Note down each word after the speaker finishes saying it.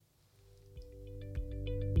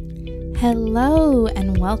Hello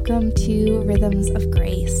and welcome to Rhythms of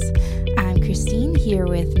Grace. I'm Christine here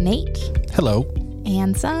with Nate. Hello.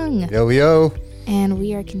 And Sung. Yo, yo. And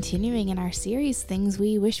we are continuing in our series, Things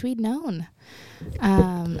We Wish We'd Known.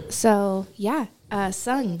 Sung,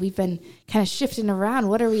 we've been kind of shifting around.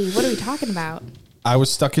 What are we talking about? I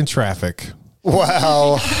was stuck in traffic.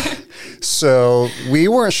 Wow. So we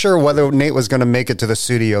weren't sure whether Nate was going to make it to the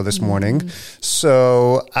studio this morning.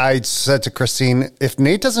 So I said to Christine, if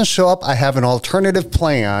Nate doesn't show up, I have an alternative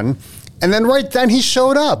plan. And then right then he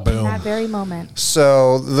showed up. Boom. That very moment.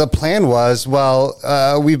 So the plan was,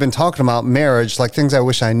 we've been talking about marriage, like things I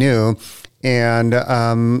wish I knew. And,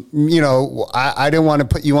 I didn't want to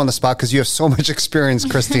put you on the spot because you have so much experience,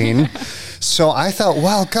 Christine. So I thought,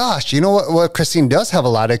 well, gosh, you know what Christine does have a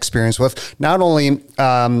lot of experience with, not only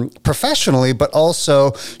professionally, but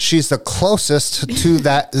also she's the closest to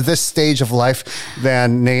this stage of life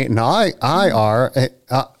than Nate and I are.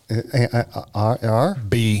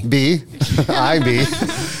 B. I be.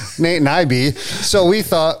 Nate and I be. So we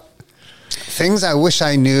thought, things I wish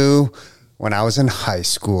I knew when I was in high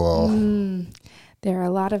school. There are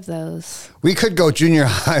a lot of those. We could go junior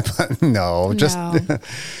high, but no. Just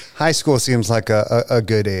high school seems like a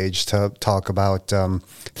good age to talk about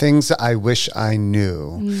things I wish I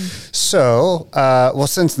knew. So,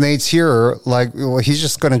 since Nate's here, he's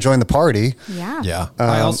just going to join the party. Yeah.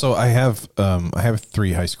 I have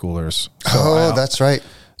 3 high schoolers. So that's right.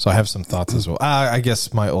 So I have some thoughts as well. I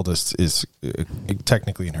guess my oldest is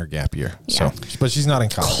technically in her gap year. Yeah. So, but she's not in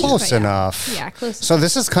college. Close enough. Yeah, close. So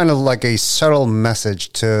this is kind of like a subtle message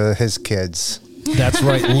to his kids. That's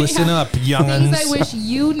right. Listen up, young'uns. Things I wish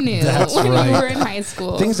you knew when you were in high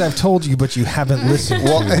school. Things I've told you, but you haven't listened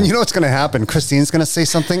to. And you know what's going to happen? Christine's going to say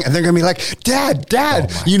something, and they're going to be like,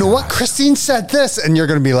 Dad, you know what? Christine said this. And you're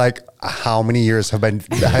going to be like, how many years have I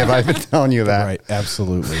been telling you that? Right.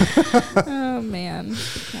 Absolutely. Oh, man.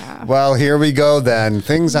 Yeah. Well, here we go then.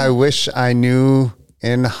 Things I wish I knew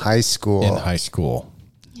in high school.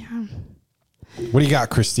 Yeah. What do you got,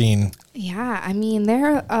 Christine? Yeah, I mean,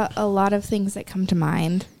 there are a lot of things that come to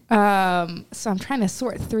mind. So I'm trying to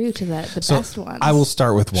sort through to the best ones. I will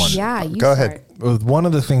start with one. Yeah, Go ahead. One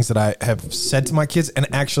of the things that I have said to my kids, and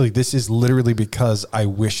actually this is literally because I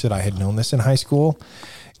wish that I had known this in high school,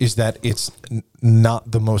 is that it's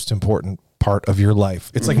not the most important part of your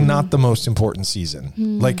life. It's like not the most important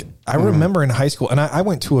season. Like I remember in high school, and I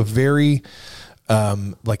went to a very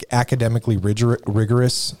academically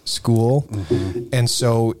rigorous school. And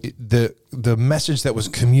so the message that was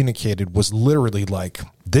communicated was literally like,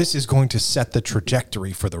 this is going to set the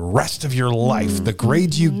trajectory for the rest of your life. The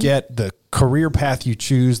grades you get, the career path you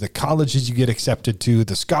choose, the colleges you get accepted to,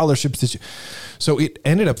 the scholarships that you... So it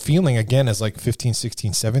ended up feeling, again, as like 15,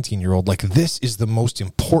 16, 17-year-old, like this is the most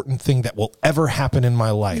important thing that will ever happen in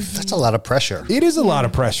my life. That's a lot of pressure. It is a lot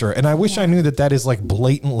of pressure. And I wish I knew that is like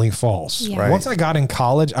blatantly false. Yeah. Right. Once I got in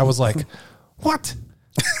college, I was like, what?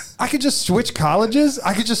 I could just switch colleges.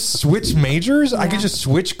 I could just switch majors. I could just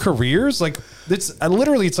switch careers. Like it's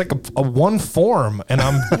like a one form, and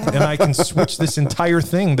I can switch this entire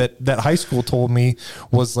thing that high school told me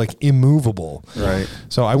was like immovable. Right.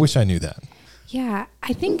 So I wish I knew that. Yeah,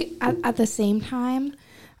 I think at the same time,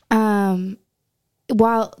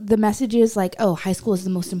 while the message is like, oh, high school is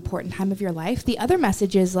the most important time of your life, the other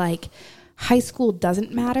message is like, high school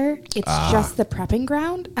doesn't matter. It's just the prepping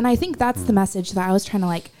ground. And I think that's the message that I was trying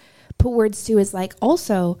to put words to, is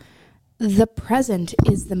also the present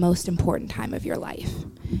is the most important time of your life.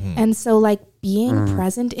 And so being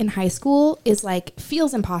present in high school is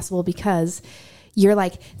feels impossible because you're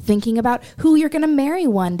thinking about who you're going to marry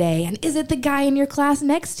one day. And is it the guy in your class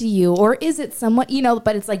next to you? Or is it someone,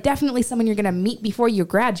 but it's definitely someone you're going to meet before you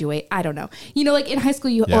graduate. I don't know. In high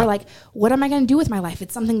school, or what am I going to do with my life?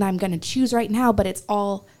 It's something that I'm going to choose right now, but it's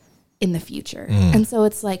all in the future. And so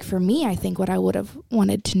it's for me, I think what I would have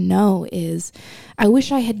wanted to know is I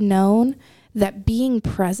wish I had known that being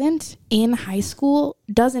present in high school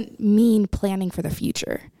doesn't mean planning for the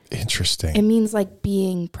future. Interesting. It means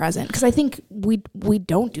being present, because I think we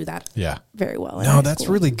don't do that very well. No, that's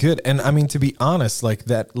really good. And I mean, to be honest,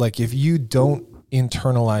 if you don't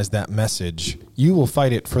internalize that message, you will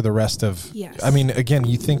fight it for the rest of, I mean, again,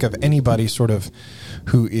 you think of anybody sort of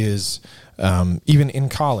who is, even in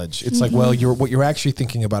college, it's what you're actually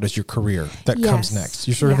thinking about is your career that comes next.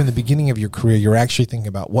 You're sort of in the beginning of your career, you're actually thinking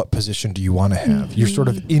about what position do you want to have. You're sort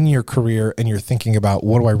of in your career and you're thinking about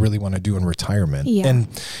what do I really want to do in retirement. And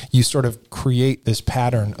you sort of create this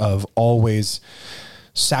pattern of always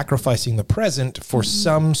sacrificing the present for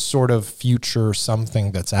some sort of future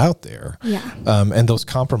something that's out there. Yeah. And those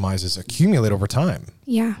compromises accumulate over time.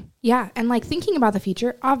 Yeah. Yeah. And like thinking about the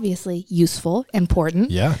future, obviously useful,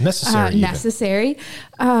 important. Yeah. Necessary. Necessary.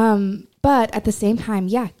 But at the same time,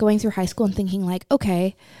 going through high school and thinking like,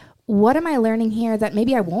 okay, what am I learning here that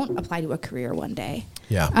maybe I won't apply to a career one day?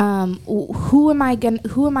 Yeah. Who am I,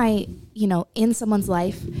 in someone's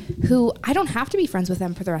life who I don't have to be friends with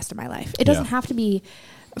them for the rest of my life. It doesn't have to be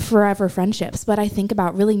forever friendships, but I think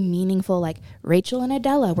about really meaningful, like Rachel and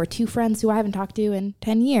Adela were two friends who I haven't talked to in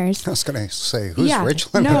 10 years. I was going to say, who's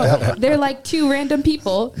Rachel and Adela? They're like two random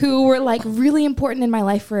people who were like really important in my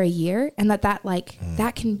life for a year, and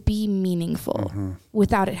that can be meaningful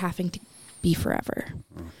without it having to be forever.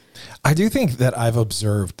 I do think that I've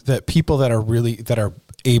observed that people that are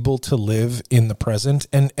able to live in the present,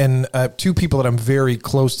 and two people that I'm very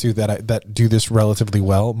close to that do this relatively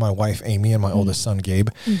well, my wife Amy and my oldest son Gabe,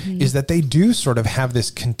 is that they do sort of have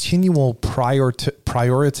this continual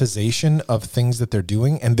prioritization of things that they're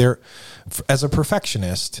doing, and they're, as a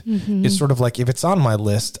perfectionist, it's sort of like, if it's on my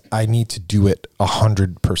list, I need to do it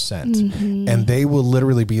 100%, and they will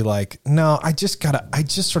literally be like, no, I just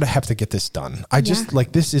sort of have to get this done.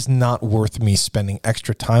 This is not worth me spending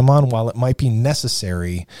extra time on. While it might be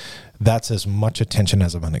necessary, that's as much attention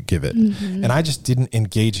as I'm going to give it. And I just didn't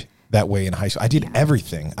engage that way in high school. I did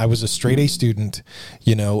everything. I was a straight A student.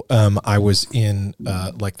 I was in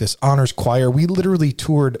this honors choir. We literally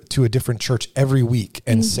toured to a different church every week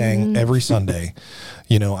and sang every Sunday.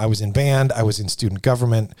 I was in band. I was in student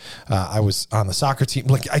government. I was on the soccer team.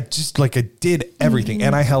 I did everything.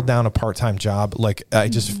 And I held down a part-time job. I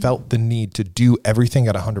just felt the need to do everything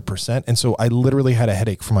at 100%. And so I literally had a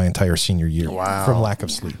headache for my entire senior year from lack of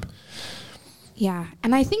sleep. Yeah.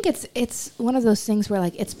 And I think it's one of those things where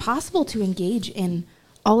it's possible to engage in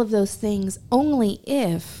all of those things only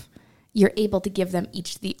if you're able to give them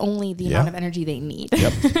each the amount of energy they need.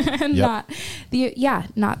 And not the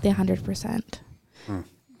 100%.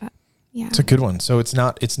 But yeah. It's a good one. So it's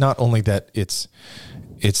not only that it's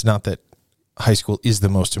not that high school is the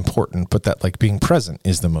most important, but that being present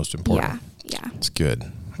is the most important. Yeah. It's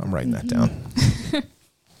good. I'm writing that down.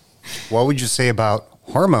 What would you say about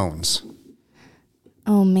hormones?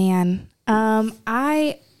 Oh man.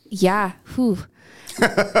 I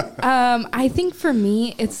think for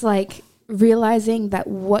me, it's realizing that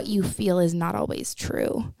what you feel is not always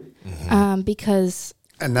true. Because.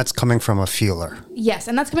 And that's coming from a feeler. Yes.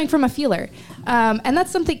 And that's coming from a feeler. And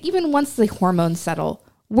that's something, even once the hormones settle,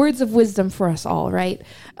 words of wisdom for us all. Right.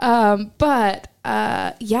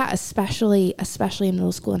 Especially in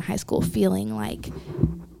middle school and high school, feeling like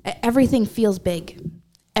everything feels big.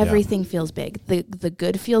 Everything feels big. The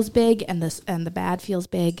good feels big, and the bad feels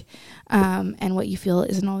big, and what you feel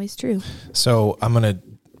isn't always true. So I'm going to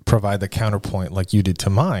provide the counterpoint like you did to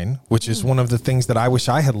mine, which is one of the things that I wish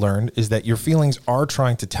I had learned, is that your feelings are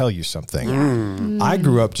trying to tell you something. I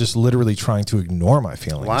grew up just literally trying to ignore my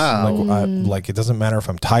feelings. Wow. It doesn't matter if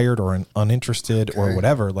I'm tired or uninterested or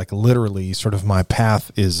whatever, literally sort of my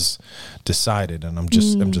path is decided, and I'm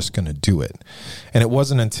just going to do it. And it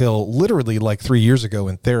wasn't until literally 3 years ago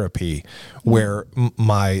in therapy where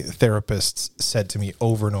my therapist said to me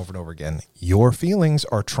over and over and over again, your feelings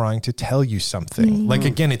are trying to tell you something.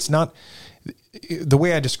 Again, it's not, the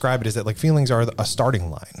way I describe it is that feelings are a starting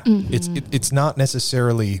line. It's not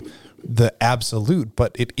necessarily the absolute,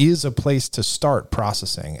 but it is a place to start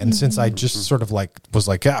processing. And since I just sort of was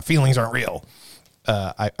feelings aren't real,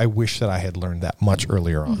 I wish that I had learned that much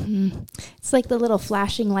earlier on. It's like the little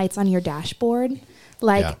flashing lights on your dashboard.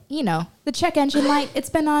 The check engine light, it's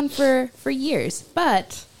been on for years,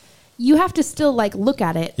 but you have to still look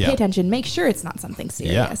at it, pay attention, make sure it's not something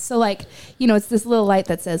serious. Yeah. So it's this little light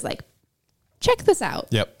that says check this out.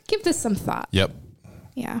 Yep. Give this some thought. Yep.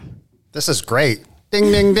 Yeah. This is great.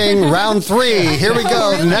 Ding, ding, ding. Round 3. Here we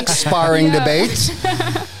go. The next sparring debate.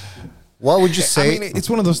 What would you say? It's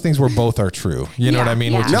one of those things where both are true. You know what I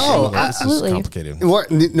mean? Yeah. No, absolutely. This is complicated.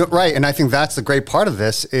 Right. And I think that's the great part of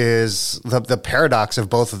this is the paradox of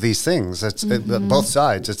both of these things. It's both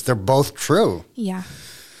sides. They're both true. Yeah.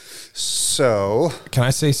 So can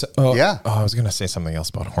I say? Yeah. Oh, I was going to say something else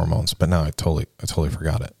about hormones, but now I totally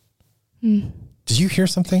forgot it. Did you hear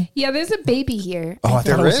something? Yeah, there's a baby here. Oh, I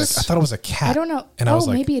thought it was a cat. I don't know. And I was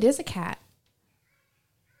maybe it is a cat.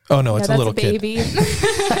 Oh no, it's a little baby. kid.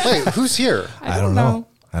 Wait, who's here? I don't know.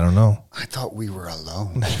 I don't know. I thought we were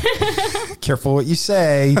alone. Careful what you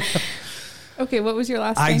say. Okay, what was your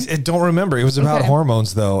last I thing? don't remember. It was about Okay.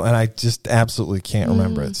 hormones, though, and I just absolutely can't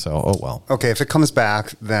remember it. So, oh well. Okay, if it comes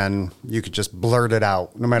back, then you could just blurt it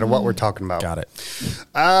out, no matter what we're talking about. Got it.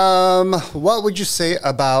 What would you say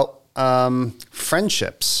about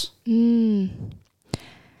friendships?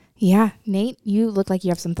 Yeah, Nate, you look like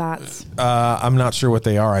you have some thoughts. I'm not sure what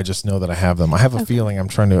they are. I just know that I have them. I have a feeling I'm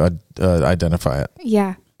trying to identify it.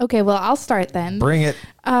 Yeah. Okay, well, I'll start then. Bring it.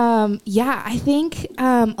 Yeah, I think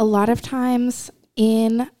a lot of times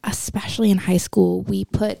especially in high school, we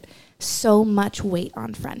put so much weight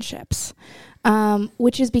on friendships,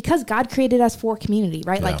 which is because God created us for community,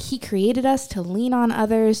 right? Yeah. Like he created us to lean on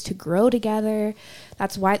others, to grow together.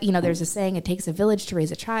 That's why, there's a saying, it takes a village to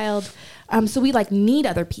raise a child. So we need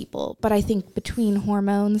other people. But I think between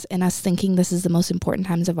hormones and us thinking this is the most important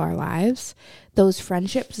times of our lives, those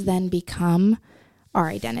friendships then become our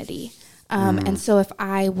identity. And so if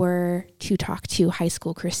I were to talk to high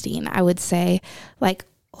school Christine, I would say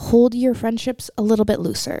hold your friendships a little bit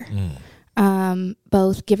looser,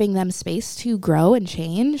 both giving them space to grow and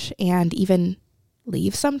change and even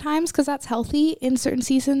leave sometimes, because that's healthy in certain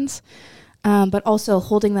seasons. But also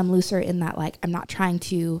holding them looser in that, I'm not trying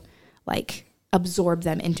to absorb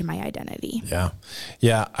them into my identity. Yeah.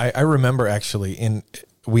 Yeah. I remember actually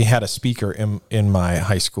we had a speaker in my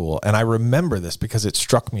high school, and I remember this because it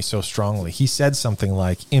struck me so strongly. He said something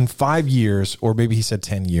like, in 5 years, or maybe he said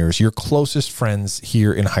 10 years, your closest friends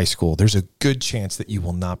here in high school, there's a good chance that you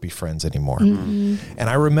will not be friends anymore. Mm-hmm. And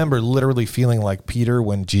I remember literally feeling like Peter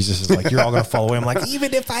when Jesus is like, you're all going to follow him. Like,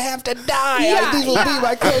 even if I have to die, these will be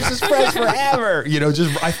my closest friends forever.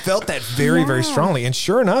 I felt that very, very strongly. And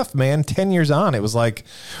sure enough, man, 10 years on, it was like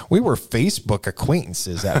we were Facebook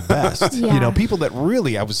acquaintances at best. People that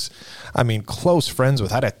really close friends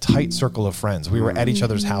with. I had a tight circle of friends. We were at each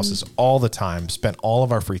other's houses all the time, spent all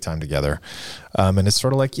of our free time together. And it's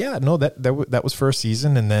sort of like, that was for a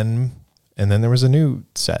season. And then there was a new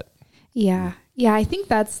set. Yeah. Yeah. I think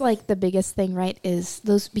that's the biggest thing, right? Is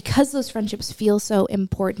because those friendships feel so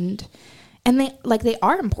important. And they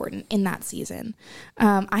are important in that season.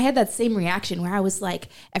 I had that same reaction where I was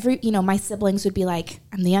my siblings would be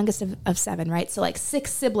I'm the youngest of 7, right? So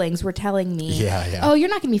 6 siblings were telling me, oh, you're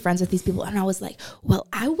not going to be friends with these people. And I was like, well,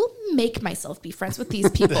 I will make myself be friends with these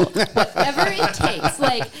people, whatever it takes.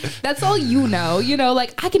 That's all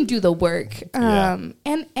I can do the work.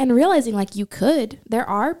 And realizing there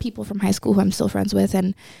are people from high school who I'm still friends with,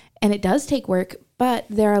 and it does take work, but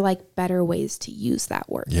there are better ways to use that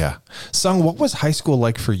work. Yeah. Sung, what was high school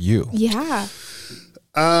like for you? Yeah.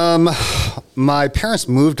 My parents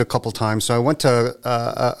moved a couple times, so I went to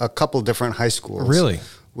a couple different high schools. Really?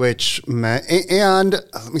 Which meant, and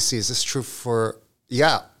let me see, is this true for,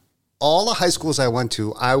 all the high schools I went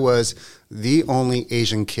to, I was the only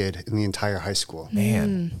Asian kid in the entire high school.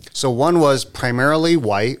 Man. So one was primarily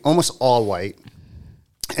white, almost all white.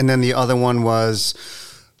 And then the other one was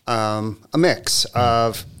a mix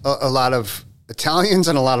of a lot of Italians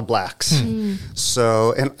and a lot of blacks.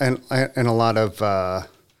 So, and a lot of,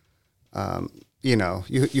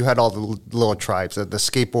 you had all the little tribes, the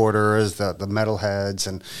skateboarders, the metalheads.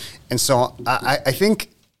 And so I think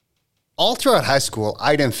all throughout high school,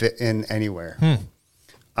 I didn't fit in anywhere.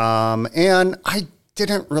 And I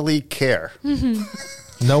didn't really care.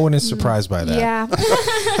 No one is surprised by that. Yeah.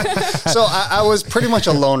 So I was pretty much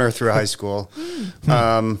a loner through high school.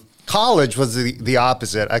 College was the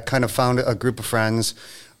opposite. I kind of found a group of friends.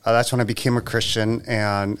 That's when I became a Christian,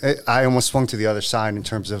 and I almost swung to the other side in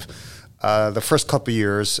terms of the first couple of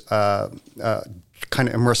years, kind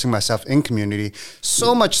of immersing myself in community.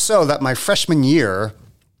 So much so that my freshman year,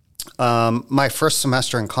 my first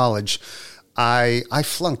semester in college, I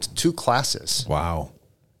flunked 2 classes. Wow.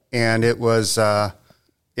 And it was...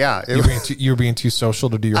 You were being too social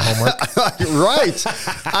to do your homework? Right.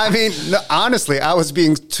 I mean, honestly, I was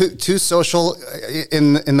being too social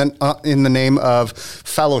in the name of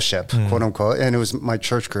fellowship, quote unquote, and it was my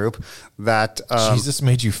church group that Jesus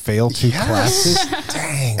made you fail 2 classes.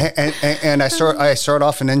 Dang. And I started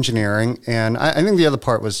off in engineering, and I think the other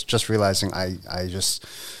part was just realizing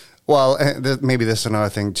maybe this is another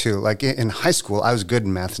thing too. In high school, I was good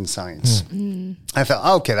in math and science. I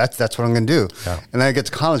thought, okay, that's what I'm going to do. Yeah. And then I get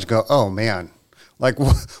to college and go, oh man,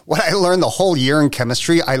 what I learned the whole year in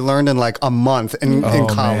chemistry, I learned in a month in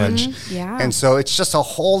college. Yeah. And so it's just a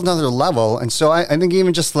whole nother level. And so I think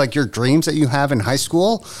even just your dreams that you have in high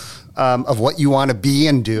school, of what you want to be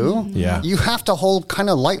and do, you have to hold kind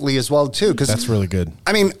of lightly as well too. Because that's really good.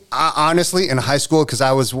 I mean, honestly, in high school, because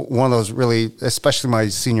I was one of those really, especially my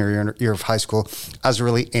senior year of high school, I was a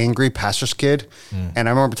really angry pastor's kid, and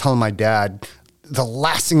I remember telling my dad, the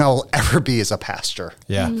last thing I'll ever be is a pastor.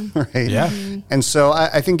 Yeah. Right. Yeah. And so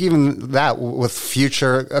I think even that with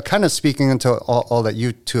future, kind of speaking into all that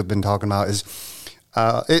you two have been talking about is,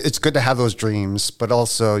 it's good to have those dreams, but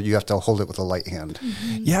also you have to hold it with a light hand.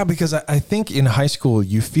 Yeah, because I think in high school,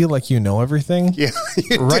 you feel like you know everything. Yeah.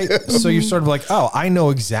 Right. So you're sort of like, oh, I know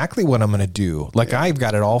exactly what I'm going to do. Like I've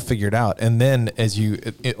got it all figured out. And then as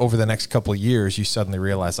over the next couple of years, you suddenly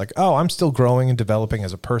realize like, oh, I'm still growing and developing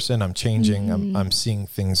as a person. I'm changing. I'm seeing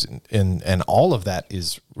things and all of that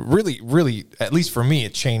is really, really, at least for me,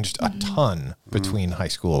 it changed a ton between high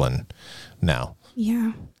school and now.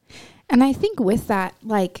 Yeah. And I think with that,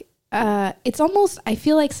 like, it's almost, I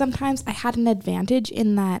feel like sometimes I had an advantage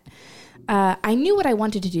in that I knew what I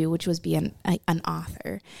wanted to do, which was be an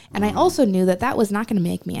author. And I also knew that that was not going to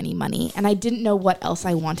make me any money. And I didn't know what else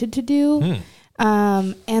I wanted to do.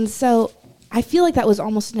 And so I feel like that was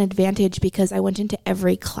almost an advantage because I went into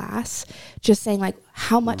every class just saying like,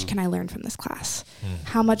 how much can I learn from this class?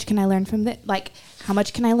 How much can I learn from this? Like, how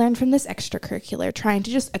much can I learn from this extracurricular? Trying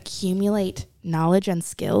to just accumulate knowledge and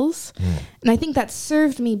skills. And I think that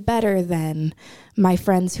served me better than my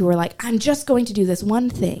friends who were like, I'm just going to do this one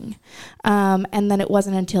thing. And then it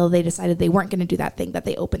wasn't until they decided they weren't going to do that thing that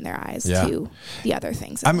they opened their eyes to the other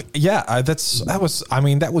things. I mean, yeah,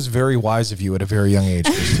 that was very wise of you at a very young age,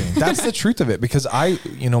 Christine. That's the truth of it because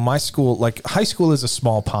my school, like high school is a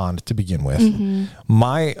small pond to begin with.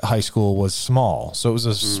 My high school was small. So it was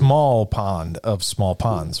a small pond of small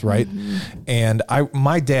ponds. Right. And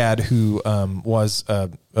my dad, who, was a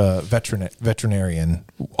veterinarian,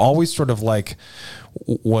 always sort of like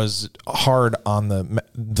was hard on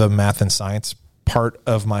the math and science part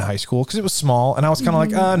of my high school because it was small, and I was kind of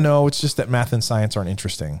like, no, it's just that math and science aren't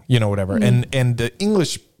interesting, whatever. And the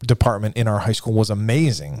English department in our high school was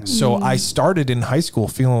amazing. So I started in high school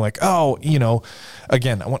feeling like, oh,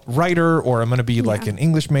 again, I want writer, or I'm going to be like an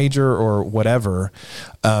English major or whatever.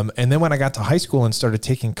 And then when I got to high school and started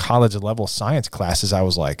taking college level science classes, I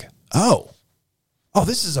was like, oh,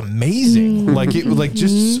 this is amazing.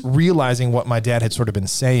 Just realizing what my dad had sort of been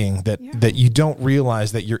saying, that you don't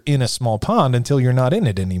realize that you're in a small pond until you're not in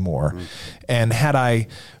it anymore. And had I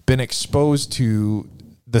been exposed to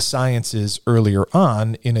the sciences earlier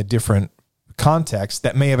on in a different context,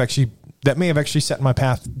 that may have actually set my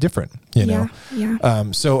path different, know?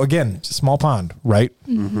 Yeah. So again, small pond, right?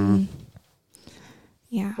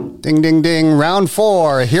 Yeah. Ding, ding, ding. Round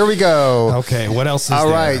 4. Here we go. Okay. What else is All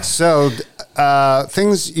there? right. So,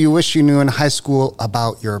 things you wish you knew in high school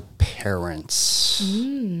about your parents.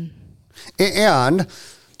 And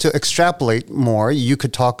to extrapolate more, you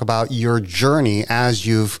could talk about your journey as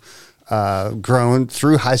you've grown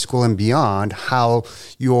through high school and beyond, how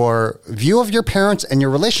your view of your parents and your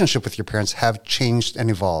relationship with your parents have changed and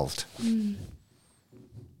evolved.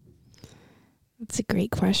 That's a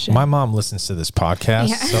great question. My mom listens to this podcast.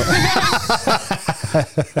 Yeah. So.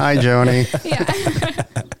 Hi, Joni.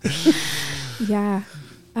 Yeah.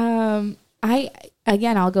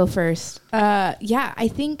 I'll go first. I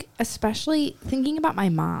think especially thinking about my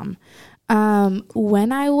mom,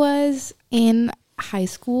 when I was in high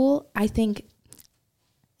school, I think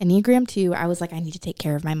Enneagram 2, I was like, I need to take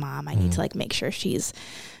care of my mom. I need to like make sure she's,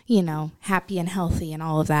 happy and healthy and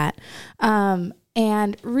all of that.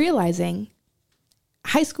 And realizing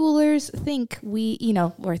high schoolers think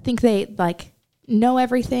think they like know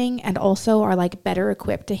everything and also are like better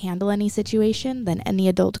equipped to handle any situation than any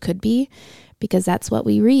adult could be, because that's what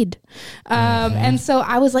we read. And so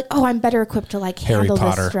I was like, oh, I'm better equipped to like handle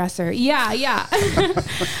this stressor. Yeah.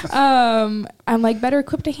 I'm like better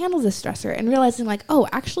equipped to handle this stressor, and realizing like, oh,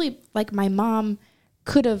 actually like my mom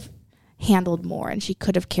could have handled more and she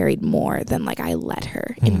could have carried more than like I let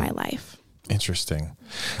her in my life. Interesting.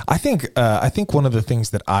 I think one of the things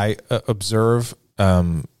that I observe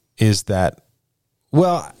is that,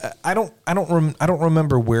 well, I don't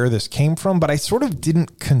remember where this came from, but I sort of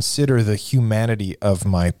didn't consider the humanity of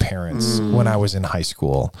my parents when I was in high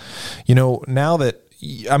school. Now that,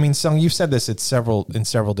 Sung, you've said this in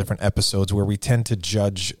several different episodes where we tend to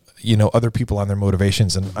judge other people on their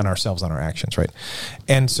motivations and ourselves on our actions, right?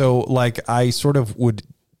 And so like I sort of would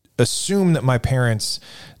assume that my parents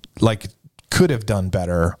like could have done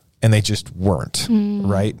better and they just weren't,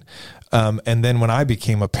 right? And then when I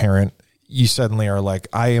became a parent, you suddenly are like,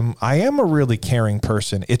 I am a really caring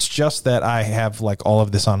person. It's just that I have like all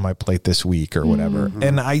of this on my plate this week or whatever. Mm-hmm.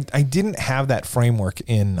 And I didn't have that framework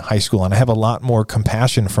in high school. And I have a lot more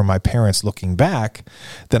compassion for my parents looking back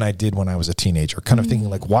than I did when I was a teenager, kind of thinking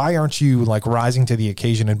like, why aren't you like rising to the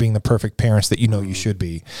occasion and being the perfect parents that you know you should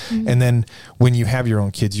be? Mm-hmm. And then when you have your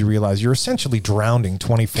own kids, you realize you're essentially drowning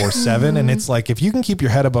 24/7. And it's like, if you can keep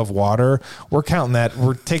your head above water, we're counting that,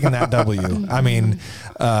 we're taking that W. I mean,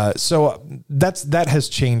 so that has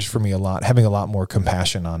changed for me a lot, having a lot more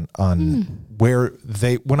compassion on where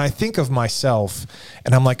when I think of myself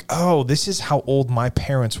and I'm like, oh, this is how old my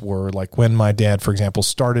parents were, like when my dad, for example,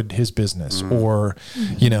 started his business, or,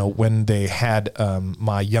 you know, when they had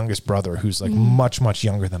my youngest brother, who's like much, much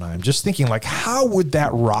younger than I am, just thinking like, how would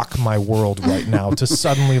that rock my world right now to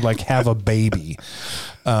suddenly like have a baby?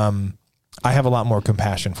 I have a lot more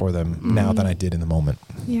compassion for them now than I did in the moment.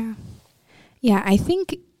 Yeah. Yeah. I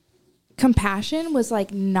think compassion was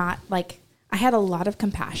like not like, I had a lot of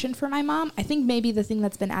compassion for my mom. I think maybe the thing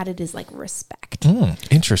that's been added is like respect.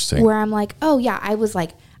 Interesting. Where I'm like, oh yeah, I was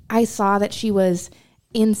like, I saw that she was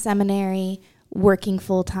in seminary, working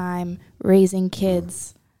full time, raising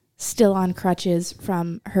kids, still on crutches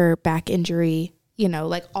from her back injury, you know,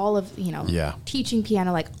 like all of, you know, teaching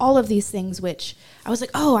piano, like all of these things, which I was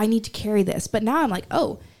like, oh, I need to carry this. But now I'm like,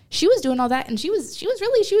 oh, she was doing all that, and she was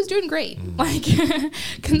doing great. Like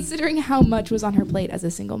considering how much was on her plate as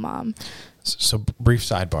a single mom. So brief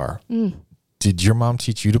sidebar. Did your mom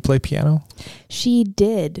teach you to play piano? She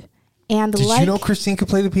did. And did you know Christine could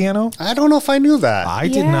play the piano? I don't know if I knew that. I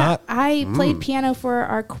did not. I played piano for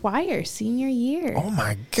our choir senior year. Oh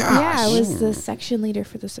my gosh. Yeah, I was the section leader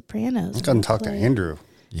for the sopranos. I'm going to talk to Andrew.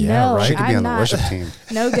 Yeah, no, right. She could be on the worship team.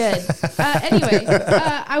 No good. Anyway,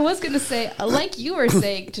 I was going to say, like you were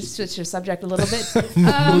saying, to switch your subject a little bit.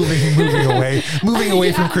 moving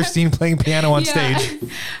away from Christine playing piano on stage.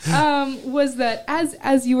 Was that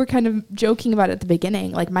as you were kind of joking about at the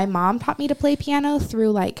beginning, like my mom taught me to play piano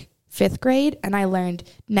through like 5th grade, and I learned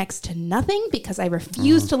next to nothing because I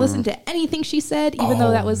refused to listen to anything she said, even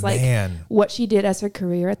though that was like what she did as her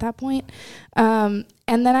career at that point.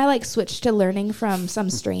 And then I like switched to learning from some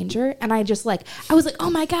stranger, and I was like, oh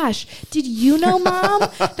my gosh, did you know, Mom,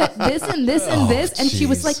 that this and this and this? And she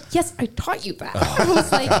was like, yes, I taught you that. I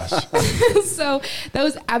was like, so that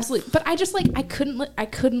was absolutely, but I just like, I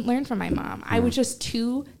couldn't learn from my mom. I was just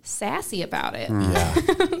too sassy about it.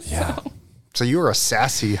 Yeah. So you were a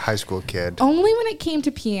sassy high school kid. Only when it came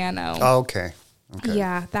to piano. Oh, okay.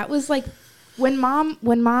 Yeah, that was like when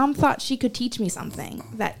mom thought she could teach me something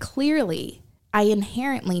that clearly I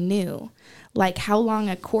inherently knew, like how long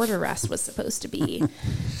a quarter rest was supposed to be.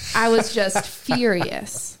 I was just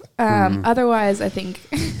furious. Otherwise, I think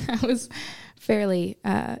I was fairly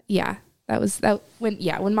when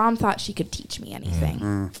mom thought she could teach me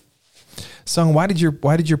anything. Sung, why did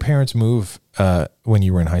your parents move when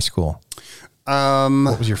you were in high school?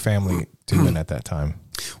 What was your family doing at that time?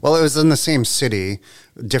 Well, it was in the same city,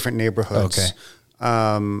 different neighborhoods.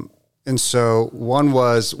 Okay. And so one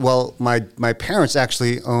was, well, my parents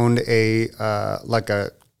actually owned a like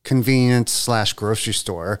a convenience / grocery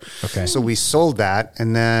store. Okay. So we sold that,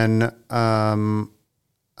 and then why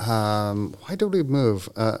did we move?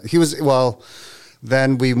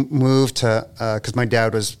 Then we moved to because my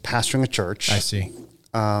dad was pastoring a church. I see.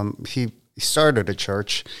 He started a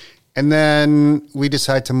church, and then we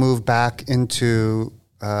decided to move back into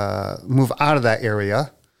move out of that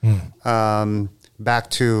area, back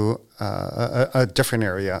to a different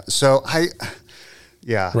area. So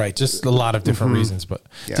right, just a lot of different reasons. But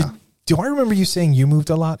do I remember you saying you moved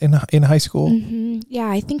a lot in high school? Mm-hmm. Yeah,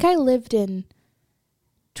 I think I lived in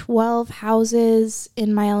 12 houses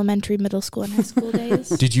in my elementary, middle school, and high school days.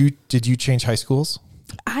 Did you change high schools?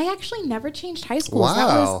 I actually never changed high schools.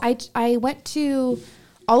 Wow. I went to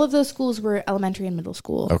all of those schools were elementary and middle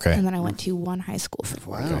school. Okay. And then I went to one high school for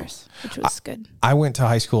 4 years, which was good. I went to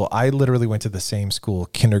high school. I literally went to the same school,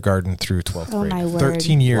 kindergarten through 12th grade. My word.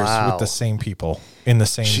 13 years with the same people in the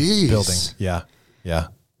same building. Yeah. Yeah.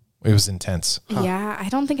 It was intense. Yeah, I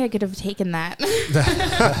don't think I could have taken that.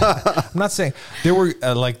 I'm not saying there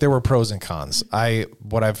were pros and cons.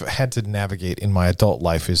 What I've had to navigate in my adult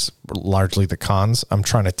life is largely the cons. I'm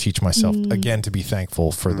trying to teach myself again to be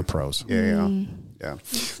thankful for the pros. Yeah.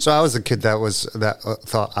 So I was a kid that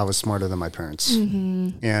thought I was smarter than my parents,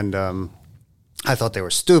 and I thought they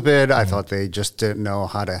were stupid. I thought they just didn't know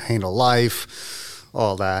how to handle life.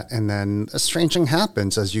 All that, and then a strange thing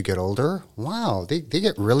happens as you get older. Wow, they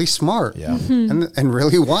get really smart, and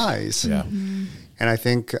really wise. Yeah. And I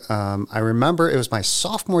think I remember it was my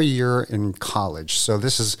sophomore year in college. So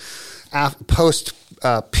this is post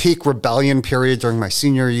peak rebellion period during my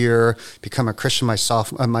senior year, become a Christian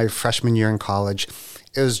my freshman year in college.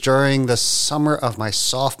 It was during the summer of my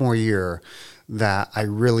sophomore year that I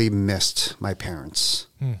really missed my parents.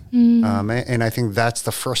 And I think that's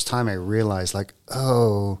the first time I realized, like,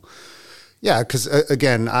 oh, yeah, because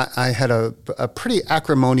again, I had a pretty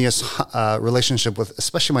acrimonious relationship with,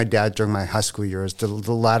 especially my dad during my high school years, the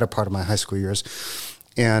latter part of my high school years.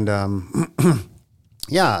 And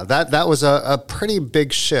yeah, that was a pretty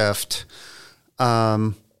big shift.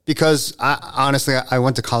 Because honestly, I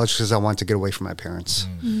went to college because I wanted to get away from my parents.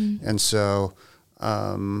 And so,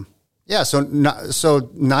 yeah, so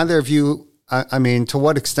neither of you, I mean, to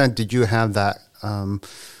what extent did you have that,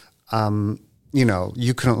 you know,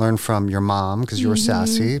 you couldn't learn from your mom because you were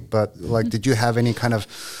sassy, but like, did you have any kind of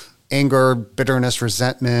anger, bitterness,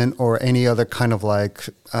 resentment, or any other kind of like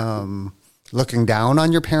looking down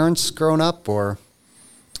on your parents growing up, or?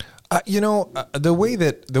 You know, the way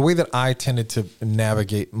that I tended to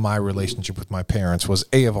navigate my relationship with my parents was,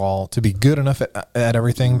 of all, to be good enough at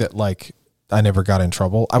everything that like I never got in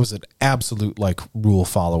trouble. I was an absolute like rule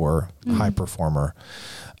follower, high performer.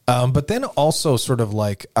 But then also sort of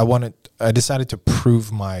like I decided to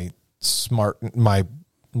prove my smarts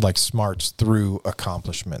through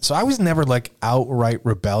accomplishment. So I was never like outright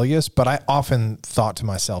rebellious, but I often thought to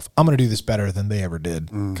myself, I'm going to do this better than they ever did,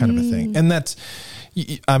 kind of a thing. And that's,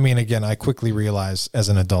 I mean, again, I quickly realized as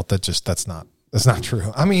an adult that that's not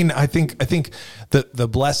true. I mean, I think the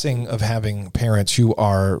blessing of having parents who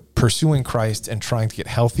are pursuing Christ and trying to get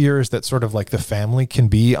healthier is that sort of like the family can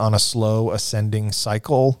be on a slow ascending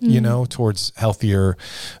cycle, you know, towards healthier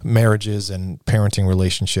marriages and parenting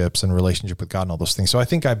relationships and relationship with God and all those things. So I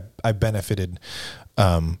think I benefited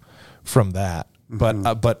from that.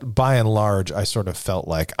 But by and large, I sort of felt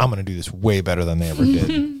like I'm going to do this way better than they ever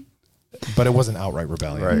did. But it wasn't outright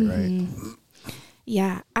rebellion. Right.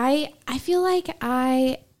 Yeah, I feel like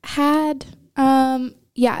I had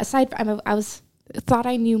aside from I thought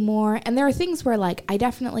I knew more, and there are things where like I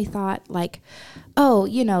definitely thought like, oh,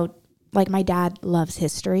 you know, like my dad loves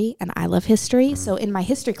history and I love history, so in my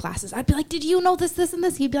history classes I'd be like, did you know this and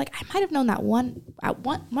this? He'd be like, I might have known that at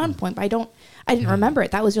one point, but I didn't remember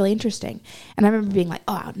it. That was really interesting. And I remember being like,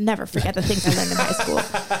 oh, I'll never forget the things I learned in high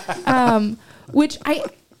school. Which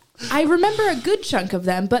I remember a good chunk of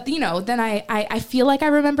them, but, you know, then I feel like I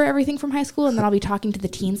remember everything from high school, and then I'll be talking to the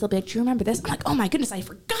teens. They'll be like, do you remember this? I'm like, oh, my goodness, I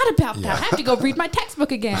forgot about that. I have to go read my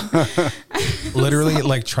textbook again. Literally,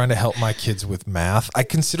 like, trying to help my kids with math. I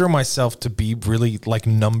consider myself to be really, like,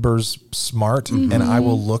 numbers smart, and I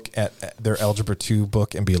will look at their Algebra 2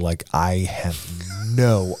 book and be like, I have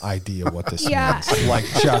no idea what this means. Like,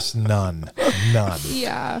 just none.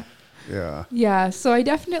 Yeah. Yeah. Yeah. So I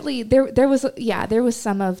definitely, there was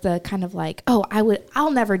some of the kind of like, oh,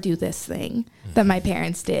 I'll never do this thing that my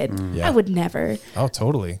parents did. Yeah. I would never. Oh,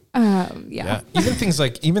 totally. Yeah. Even things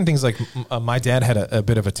like my dad had a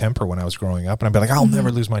bit of a temper when I was growing up, and I'd be like, I'll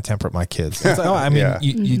never lose my temper at my kids. It's like, oh, I mean,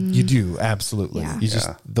 you do. Absolutely. Yeah. You just,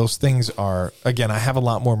 those things are, again, I have a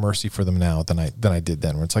lot more mercy for them now than I did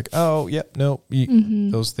then, where it's like, oh, yep, no,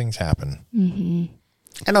 those things happen. And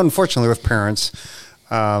unfortunately with parents,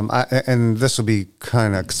 and this will be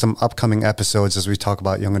kind of some upcoming episodes as we talk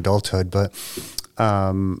about young adulthood, but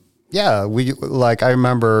I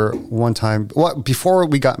remember one time, before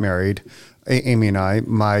we got married, Amy and I,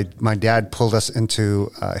 my dad pulled us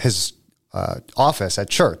into his office at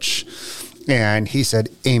church, and he said,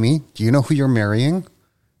 Amy, do you know who you're marrying?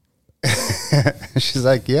 She's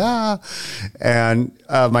like, yeah. And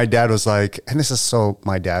my dad was like, and this is so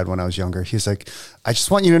my dad when I was younger, he's like, I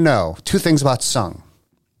just want you to know 2 things about Sung.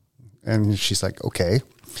 And she's like, okay.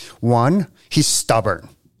 1, he's stubborn.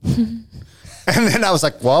 And then I was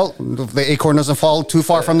like, well, the acorn doesn't fall too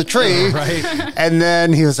far from the tree. Right. And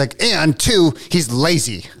then he was like, and 2, he's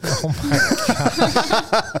lazy. Oh my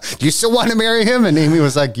God. Do you still want to marry him? And Amy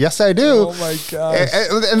was like, yes, I do. Oh my gosh.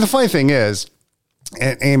 And the funny thing is,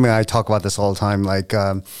 and Amy and I talk about this all the time, like,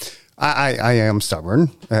 I am stubborn,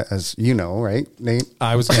 as you know, right, Nate?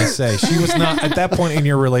 I was going to say, she was not, at that point in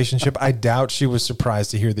your relationship, I doubt she was surprised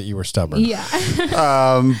to hear that you were stubborn. Yeah.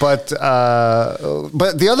 But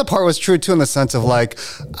the other part was true too, in the sense of like,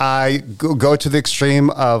 I go to the extreme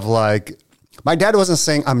of like, my dad wasn't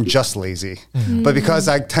saying I'm just lazy, but because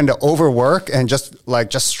I tend to overwork and just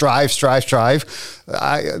strive.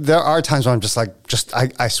 There are times when I'm just like,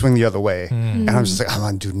 I swing the other way, and I'm just like, I'm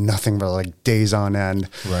gonna do nothing but like days on end.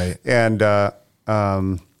 Right. And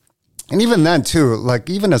even then too, like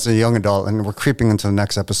even as a young adult, and we're creeping into the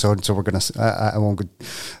next episode, so I won't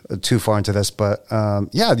go too far into this, but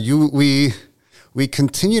we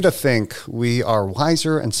continue to think we are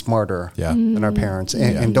wiser and smarter than our parents,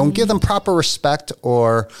 and don't give them proper respect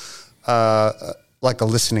or like a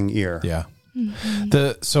listening ear. Yeah.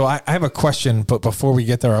 So I have a question, but before we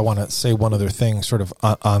get there, I want to say one other thing sort of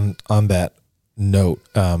on that note,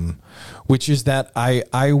 which is that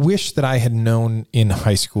I wish that I had known in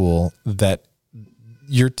high school that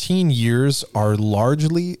your teen years are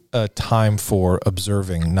largely a time for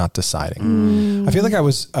observing, not deciding. I feel like I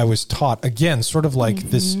was taught, again, sort of like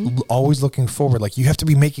this, always looking forward, like you have to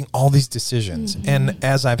be making all these decisions. And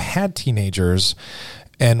as I've had teenagers,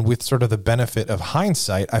 and with sort of the benefit of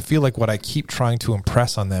hindsight, I feel like what I keep trying to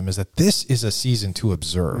impress on them is that this is a season to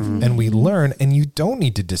observe and we learn, and you don't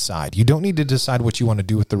need to decide. You don't need to decide what you want to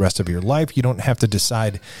do with the rest of your life. You don't have to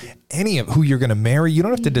decide any of who you're going to marry. You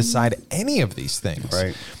don't have to decide any of these things.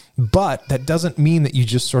 Right. But that doesn't mean that you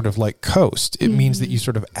just sort of like coast. It means that you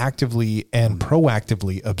sort of actively and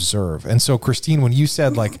proactively observe. And so, Christine, when you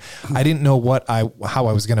said like, I didn't know how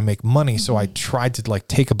I was going to make money, so I tried to like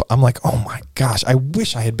I'm like, oh my gosh, I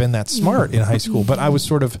wish I had been that smart in high school. But I was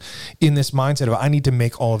sort of in this mindset of I need to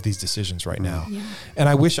make all of these decisions right now. Yeah. And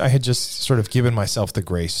I wish I had just sort of given myself the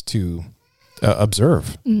grace to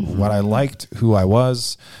observe what I liked, who I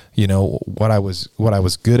was, what I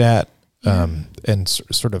was good at. And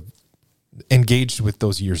sort of engaged with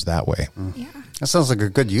those years that way. Yeah. That sounds like a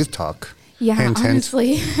good youth talk. Yeah, hint,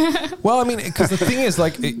 honestly. Well, I mean, because the thing is,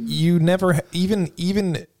 like, you never,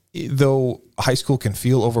 even though high school can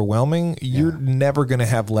feel overwhelming, you're never going to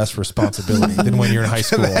have less responsibility than when you're in high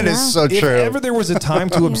school. That is so true. If ever there was a time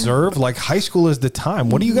to observe, like high school is the time.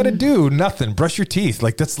 What do you got to do? Nothing. Brush your teeth.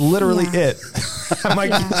 Like that's literally it. My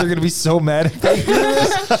kids are going to be so mad if they do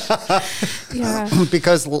this.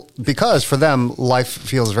 Because for them, life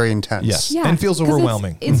feels very intense. Yes. Yeah. And feels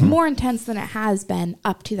overwhelming. It's more intense than it has been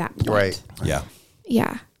up to that point. Right. Yeah.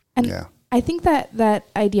 Yeah. And I think that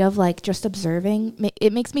idea of like just observing,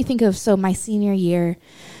 it makes me think of, so my senior year,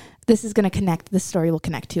 this story will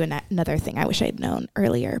connect to another thing I wish I had known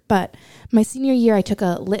earlier. But my senior year, I took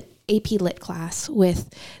a AP Lit class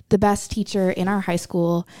with the best teacher in our high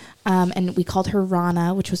school. And we called her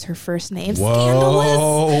Rana, which was her first name.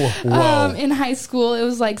 Whoa. Scandalous. In high school. It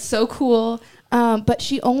was like so cool. But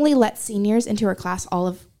she only let seniors into her class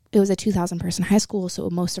it was a 2,000 person high school, so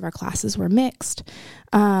most of our classes were mixed.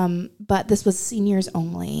 But this was seniors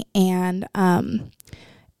only. And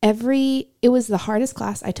it was the hardest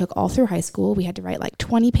class I took all through high school. We had to write like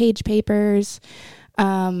 20-page papers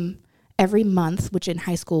every month, which in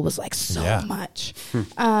high school was like so much.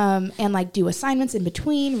 And like do assignments in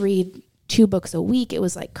between, read 2 books a week. It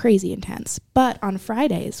was like crazy intense. But on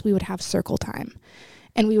Fridays, we would have circle time.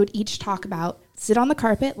 And we would each sit on the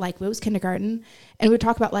carpet like it was kindergarten, and we would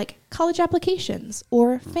talk about like college applications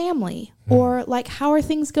or family or like how are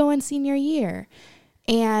things going senior year.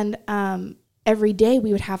 And every day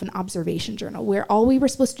we would have an observation journal where all we were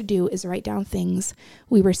supposed to do is write down things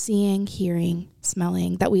we were seeing, hearing,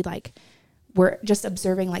 smelling, that we like were just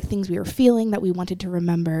observing, like things we were feeling that we wanted to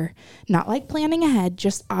remember, not like planning ahead,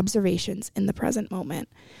 just observations in the present moment.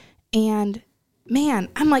 And man,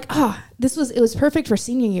 I'm like, it was perfect for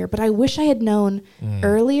senior year, but I wish I had known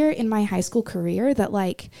earlier in my high school career that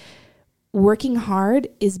like working hard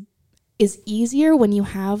is easier when you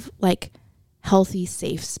have like healthy,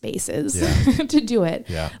 safe spaces to do it.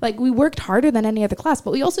 Yeah. Like we worked harder than any other class,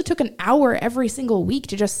 but we also took an hour every single week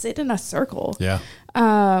to just sit in a circle. Yeah.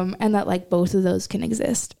 And that like both of those can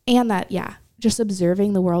exist, and that, just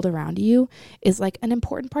observing the world around you is like an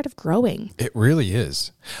important part of growing. It really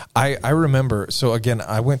is. I remember, so again,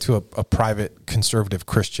 I went to a private conservative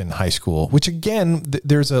Christian high school, which again,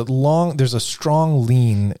 there's a strong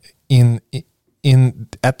lean in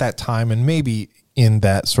at that time, and maybe in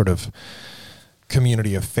that sort of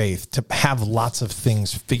community of faith, to have lots of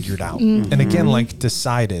things figured out. And again, like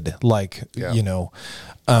decided, like,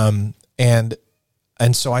 and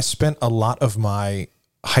so I spent a lot of my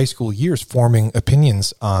high school years forming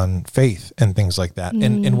opinions on faith and things like that.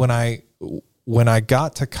 And when I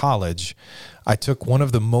got to college, I took one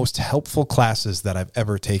of the most helpful classes that I've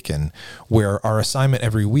ever taken, where our assignment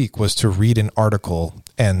every week was to read an article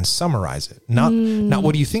and summarize it. Not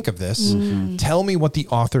what do you think of this? Tell me what the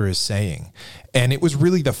author is saying. And it was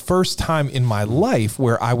really the first time in my life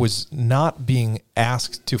where I was not being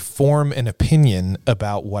asked to form an opinion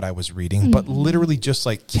about what I was reading, but literally just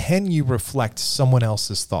like, can you reflect someone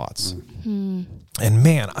else's thoughts? And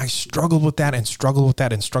man, I struggled with that and struggled with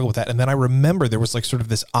that and struggled with that. And then I remember there was like sort of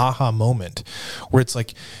this aha moment where it's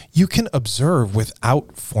like you can observe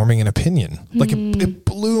without forming an opinion. Like it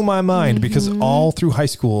blew my mind because all through high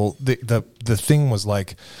school, the thing was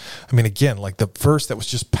like, I mean, again, like the verse that was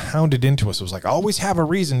just pounded into us was like, always have a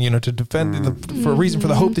reason, to defend for a reason for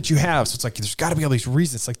the hope that you have. So it's like, there's got to be all these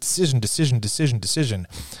reasons. It's like decision.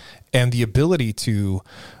 And the ability to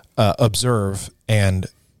observe and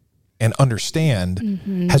understand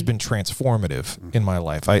has been transformative in my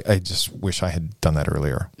life. I just wish I had done that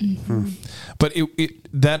earlier. But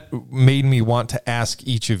that made me want to ask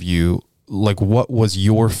each of you, like, what was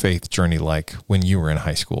your faith journey like when you were in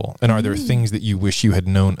high school? And are there things that you wish you had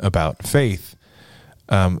known about faith?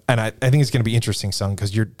 And I think it's going to be interesting, son,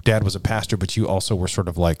 because your dad was a pastor, but you also were sort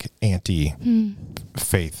of like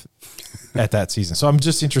anti-faith at that season. So I'm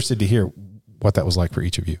just interested to hear what that was like for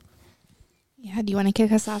each of you. Yeah. Do you want to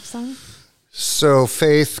kick us off, son? So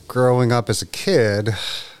faith growing up as a kid,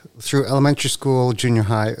 through elementary school, junior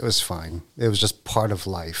high, it was fine. It was just part of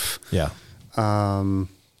life. Yeah.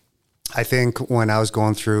 I think when I was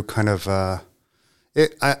going through kind of, I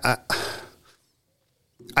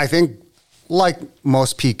think like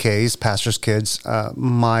most PKs, pastors' kids,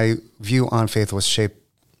 my view on faith was shaped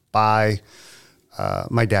by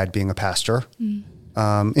my dad being a pastor.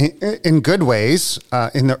 In good ways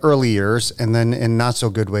in the early years, and then in not so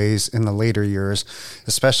good ways in the later years,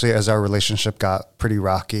 especially as our relationship got pretty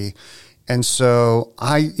rocky. And so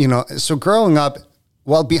so growing up,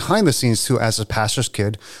 well, behind the scenes too, as a pastor's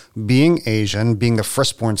kid, being Asian, being the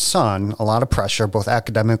firstborn son, a lot of pressure, both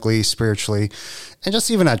academically, spiritually, and just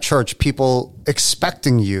even at church, people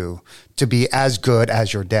expecting you to be as good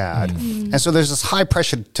as your dad. And so there's this high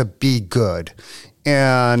pressure to be good.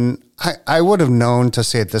 And I would have known to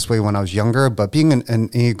say it this way when I was younger, but being an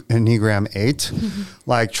Enneagram 8,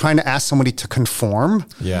 like trying to ask somebody to conform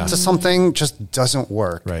to something just doesn't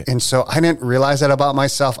work. Right. And so I didn't realize that about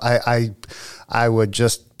myself. I would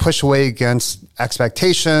just push away against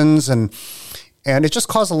expectations, and it just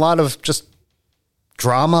caused a lot of just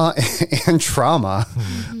drama and trauma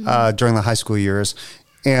during the high school years.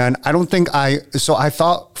 And I don't think I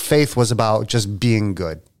thought faith was about just being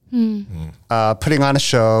good. Putting on a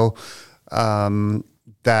show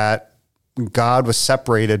that God was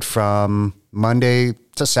separated from Monday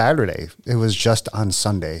to Saturday. It was just on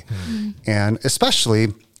Sunday. And especially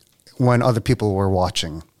when other people were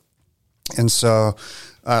watching. And so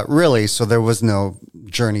really, so there was no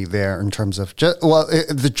journey there in terms of,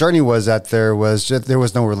 the journey was that there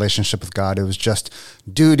was no relationship with God. It was just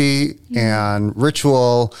duty and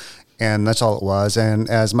ritual, and that's all it was. And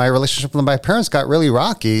as my relationship with my parents got really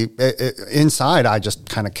rocky, inside, I just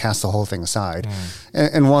kind of cast the whole thing aside.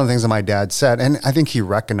 And one of the things that my dad said, and I think he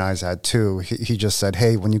recognized that too, he just said,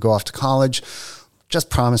 hey, when you go off to college, just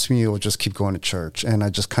promise me you'll just keep going to church. And I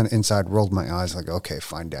just kind of inside rolled my eyes like, okay,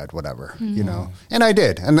 fine, Dad, whatever, And I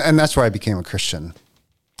did. And that's where I became a Christian.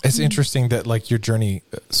 It's interesting that like your journey,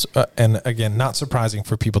 and again, not surprising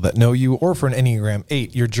for people that know you or for an Enneagram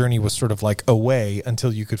 8, your journey was sort of like a way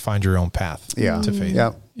until you could find your own path to faith.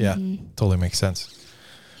 Yeah. Totally makes sense.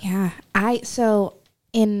 Yeah. So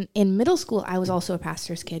in middle school, I was also a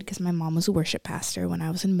pastor's kid because my mom was a worship pastor when I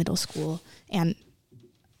was in middle school and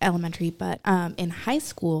elementary. But in high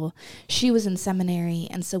school, she was in seminary.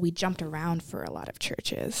 And so we jumped around for a lot of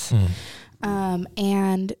churches.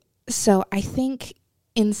 And so I think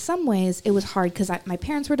in some ways it was hard because my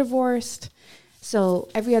parents were divorced. So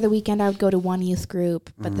every other weekend I would go to one youth group,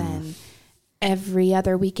 but then every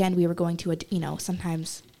other weekend we were going to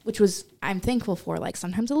sometimes, which was, I'm thankful for, like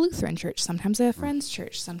sometimes a Lutheran church, sometimes a Friends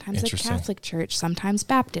church, sometimes a Catholic church, sometimes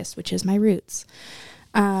Baptist, which is my roots.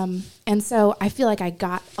 And so I feel like I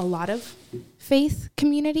got a lot of faith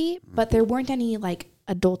community, but there weren't any like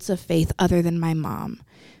adults of faith other than my mom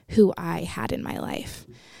who I had in my life.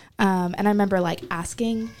 And I remember like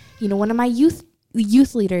asking, one of my youth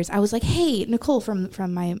leaders, I was like, hey, Nicole from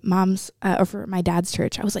my mom's, or for my dad's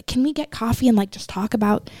church, I was like, can we get coffee and like just talk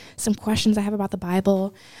about some questions I have about the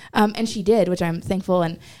Bible? And she did, which I'm thankful.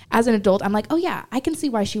 And as an adult, I'm like, oh yeah, I can see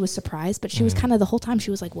why she was surprised, but she was kind of the whole time,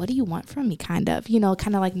 she was like, what do you want from me? Kind of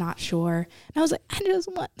like not sure. And I was like, I just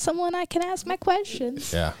want someone I can ask my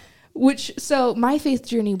questions. Yeah. So my faith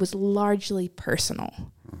journey was largely personal.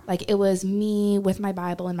 Like it was me with my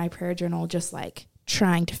Bible and my prayer journal, just like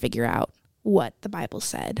trying to figure out what the Bible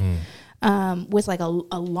said, with like a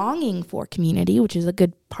longing for community, which is a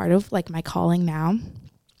good part of like my calling now.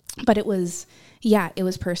 But it was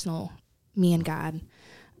personal, me and God,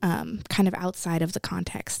 kind of outside of the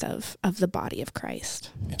context of the body of Christ.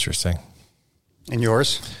 Interesting. And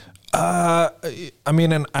yours? I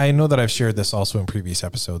mean, and I know that I've shared this also in previous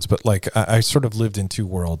episodes, but like I sort of lived in two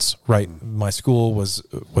worlds, right? My school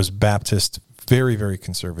was Baptist, very, very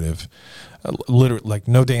conservative, literally like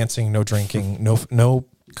no dancing, no drinking, no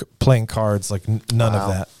playing cards, like none of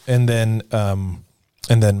that.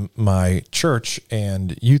 And then my church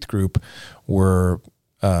and youth group were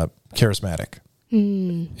charismatic.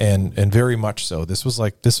 And very much so. This was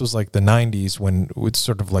like the 90s when it's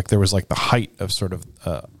sort of like there was like the height of sort of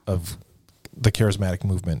the charismatic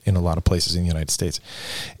movement in a lot of places in the United States.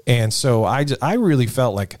 And so I really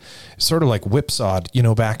felt like sort of like whipsawed,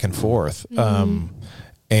 back and forth.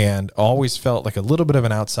 And always felt like a little bit of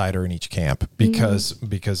an outsider in each camp because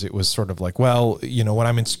it was sort of like, well, when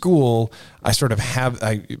I'm in school, I sort of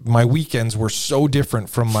my weekends were so different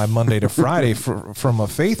from my Monday to Friday from a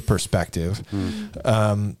faith perspective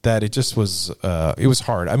that it just was, it was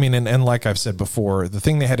hard. I mean, and like I've said before, the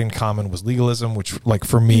thing they had in common was legalism, which like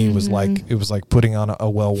for me was like, it was like putting on a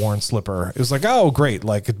well-worn slipper. It was like, oh, great.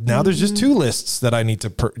 Like now there's just two lists that I need to,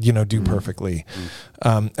 do perfectly.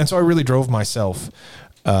 And so I really drove myself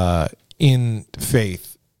in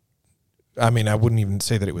faith. I mean, I wouldn't even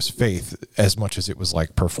say that it was faith as much as it was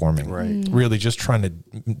like performing, right? Really just trying to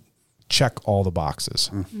check all the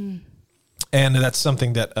boxes. And that's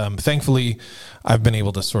something that, thankfully I've been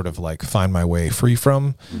able to sort of like find my way free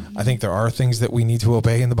from. I think there are things that we need to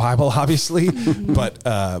obey in the Bible, obviously, but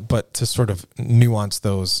to sort of nuance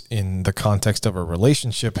those in the context of a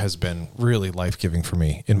relationship has been really life-giving for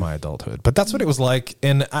me in my adulthood. But that's what it was like.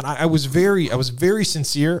 And I was very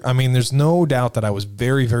sincere. I mean, there's no doubt that I was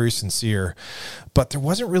very, very sincere, but there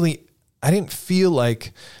wasn't really, I didn't feel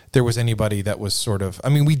like there was anybody that was sort of, I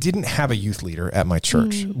mean, we didn't have a youth leader at my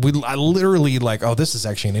church. I literally like, oh, this is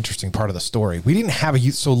actually an interesting part of the story. We didn't have a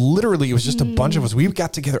youth. So literally it was just a bunch of us. We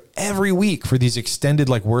got together every week for these extended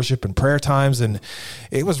like worship and prayer times. And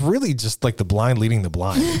it was really just like the blind leading the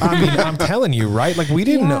blind. I mean, I'm telling you, right? Like we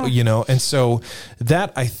didn't know, and so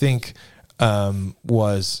that I think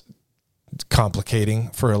was complicating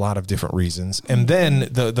for a lot of different reasons. And then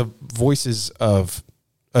the voices of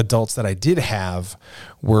adults that I did have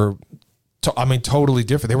were, totally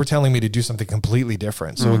different. They were telling me to do something completely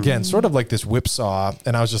different. So again, sort of like this whipsaw,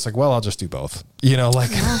 and I was just like, well, I'll just do both, I'll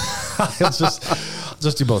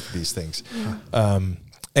just do both of these things.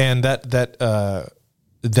 And that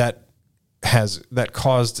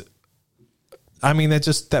caused, I mean,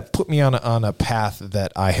 that put me on a path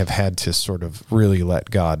that I have had to sort of really let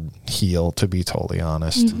God heal, to be totally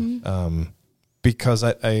honest. Because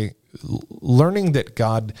I learning that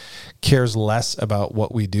God cares less about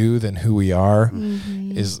what we do than who we are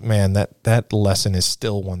is, man, that lesson is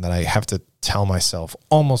still one that I have to tell myself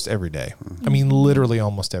almost every day. I mean, literally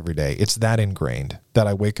almost every day. It's that ingrained that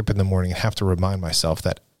I wake up in the morning and have to remind myself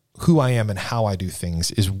that who I am and how I do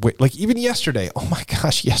things is like, even yesterday. Oh my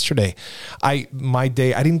gosh, yesterday, I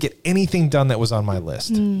didn't get anything done that was on my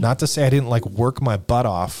list. Not to say I didn't like work my butt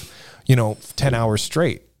off, 10 hours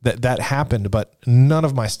straight. That happened, but none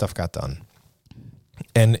of my stuff got done.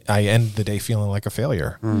 And I end the day feeling like a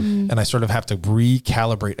failure. And I sort of have to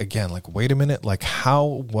recalibrate again. Like, wait a minute, like,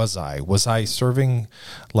 how was I? Was I serving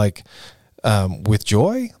like with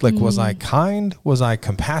joy? Like, was I kind? Was I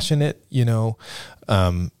compassionate?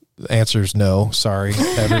 The answer is no. Sorry,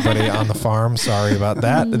 everybody on the farm. Sorry about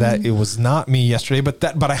that. That it was not me yesterday,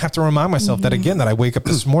 but I have to remind myself that again, that I wake up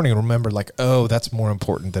this morning and remember like, oh, that's more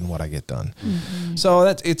important than what I get done. So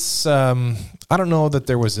it's, I don't know that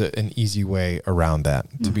there was an easy way around that,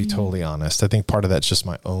 to be totally honest. I think part of that's just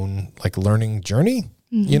my own like learning journey,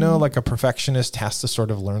 like a perfectionist has to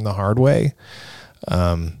sort of learn the hard way.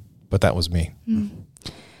 But that was me.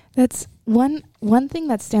 That's one thing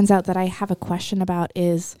that stands out that I have a question about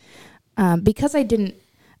is because I didn't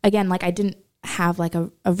have like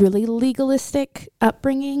a really legalistic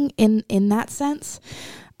upbringing in that sense.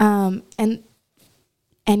 And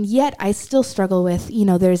yet I still struggle with,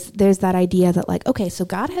 there's that idea that like, okay, so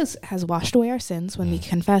God has washed away our sins when we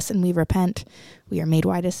confess and we repent, we are made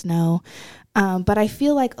white as snow. But I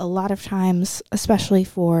feel like a lot of times, especially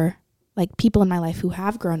for like people in my life who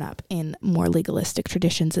have grown up in more legalistic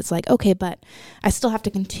traditions, it's like, okay, but I still have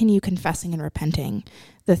to continue confessing and repenting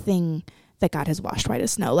the thing that God has washed white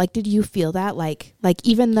as snow. Like, did you feel that? Like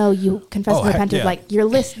even though you confessed and repented, like your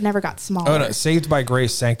list never got smaller. Oh no, saved by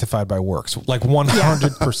grace, sanctified by works. Like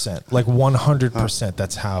 100%, like 100%.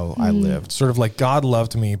 That's how I lived. Sort of like God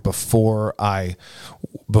loved me before I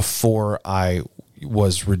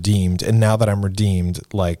was redeemed, and now that I'm redeemed,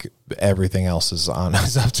 like everything else is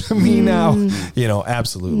up to me now,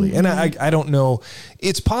 absolutely. And I don't know,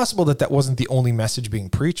 it's possible that wasn't the only message being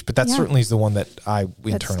preached, but that certainly is the one that I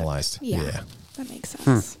internalized. Yeah, that makes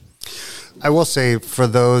sense. I will say for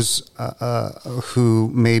those who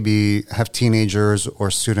maybe have teenagers or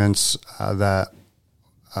students that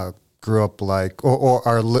grew up like or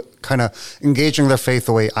are kind of engaging their faith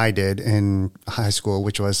the way I did in high school,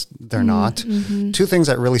 which was they're not. Two things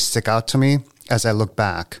that really stick out to me as I look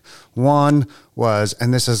back. One was,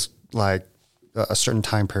 and this is like a certain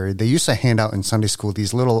time period, they used to hand out in Sunday school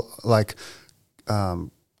these little like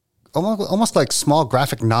almost like small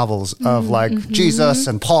graphic novels of like Jesus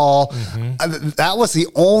and Paul. That was the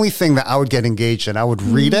only thing that I would get engaged in. I would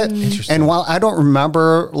read it. And while I don't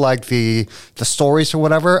remember like the stories or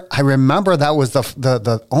whatever, I remember that was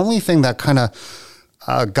the only thing that kind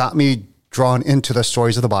of got me drawn into the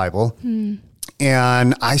stories of the Bible.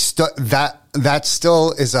 And that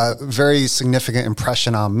still is a very significant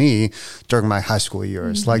impression on me during my high school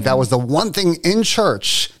years. Like that was the one thing in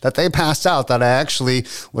church that they passed out that I actually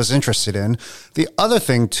was interested in. The other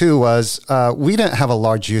thing too was we didn't have a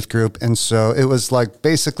large youth group. And so it was like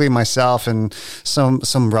basically myself and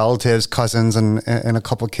some relatives, cousins, and a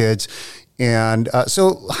couple kids. And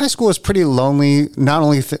so high school was pretty lonely, not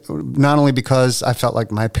only because I felt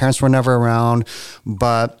like my parents were never around,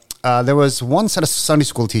 but there was one set of Sunday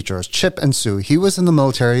school teachers, Chip and Sue. He was in the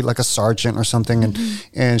military, like a sergeant or something,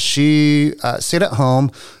 and she stayed at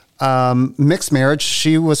home. Mixed marriage.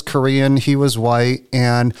 She was Korean, he was white,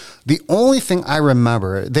 and the only thing I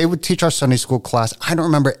remember, they would teach our Sunday school class. I don't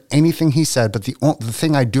remember anything he said, but the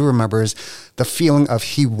thing I do remember is the feeling of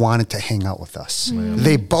he wanted to hang out with us.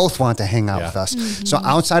 They both wanted to hang out with us. So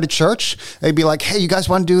outside of church, they'd be like, "Hey, you guys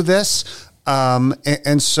want to do this?"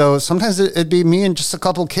 And so sometimes it'd be me and just a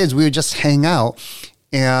couple of kids. We would just hang out.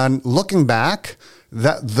 And looking back,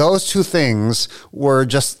 those two things were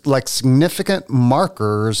just like significant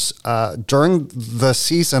markers during the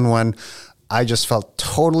season when I just felt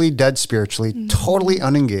totally dead spiritually, totally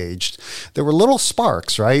unengaged. There were little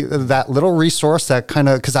sparks, right? That little resource that kind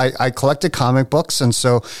of, because I collected comic books, and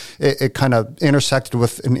so it kind of intersected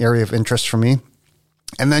with an area of interest for me.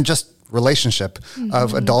 And then just relationship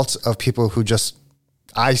of adults, of people who just,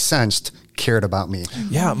 I sensed, cared about me.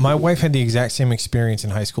 Yeah, my wife had the exact same experience in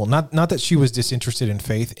high school. Not that she was disinterested in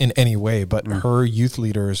faith in any way, but her youth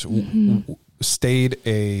leaders stayed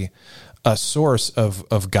a source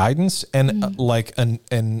of guidance and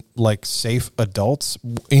like safe adults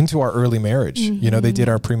into our early marriage. You know, they did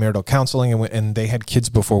our premarital counseling and they had kids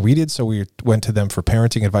before we did, so we went to them for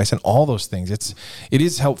parenting advice and all those things. It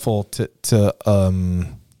is helpful to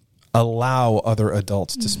allow other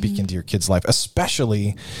adults to speak into your kid's life,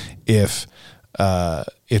 especially if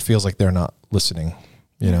it feels like they're not listening,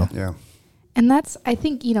 you know? Yeah. And that's, I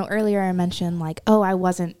think, earlier I mentioned like, oh, I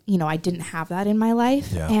wasn't, I didn't have that in my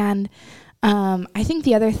life. Yeah. And I think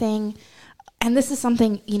the other thing, and this is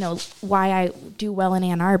something, why I do well in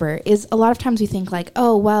Ann Arbor, is a lot of times we think like,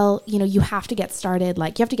 oh, well, you have to get started,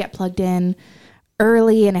 like you have to get plugged in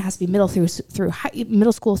early, and it has to be middle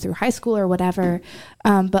school through high school or whatever.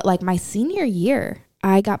 But like my senior year,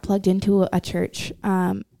 I got plugged into a church,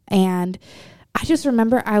 and I just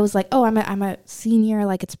remember I was like, oh, I'm a senior.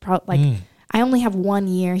 Like it's probably like I only have 1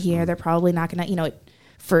 year here. They're probably not gonna,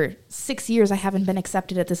 for 6 years I haven't been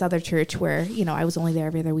accepted at this other church where I was only there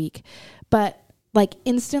every other week, but like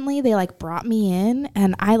instantly they like brought me in,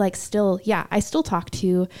 and I still talk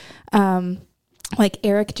to. Like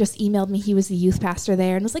Eric just emailed me. He was the youth pastor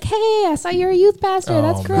there and was like, "Hey, I saw you're a youth pastor.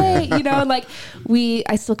 That's great." And like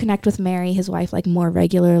I still connect with Mary, his wife, like more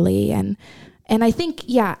regularly. And I think,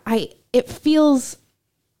 it feels,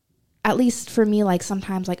 at least for me, like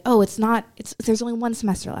sometimes like, oh, there's only one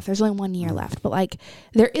semester left. There's only 1 year left, but like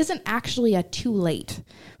there isn't actually a too late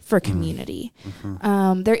for community.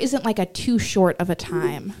 There isn't like a too short of a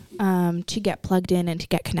time to get plugged in and to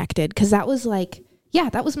get connected. 'Cause that was like,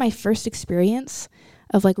 that was my first experience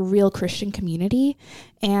of like real Christian community.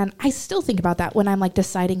 And I still think about that when I'm like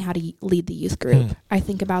deciding how to lead the youth group. I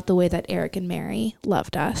think about the way that Eric and Mary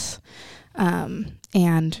loved us. And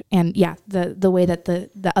the way that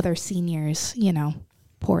the other seniors,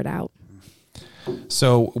 poured out.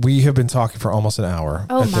 So we have been talking for almost an hour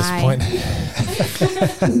at this point.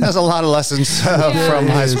 There's a lot of lessons from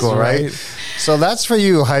high school, right? So that's for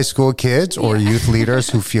you high school kids or youth leaders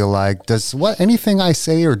who feel like, does anything I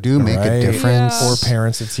say or do make a difference? Or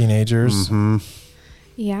parents of teenagers.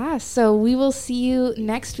 Yeah, so we will see you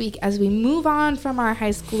next week as we move on from our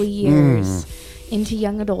high school years into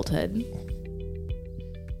young adulthood.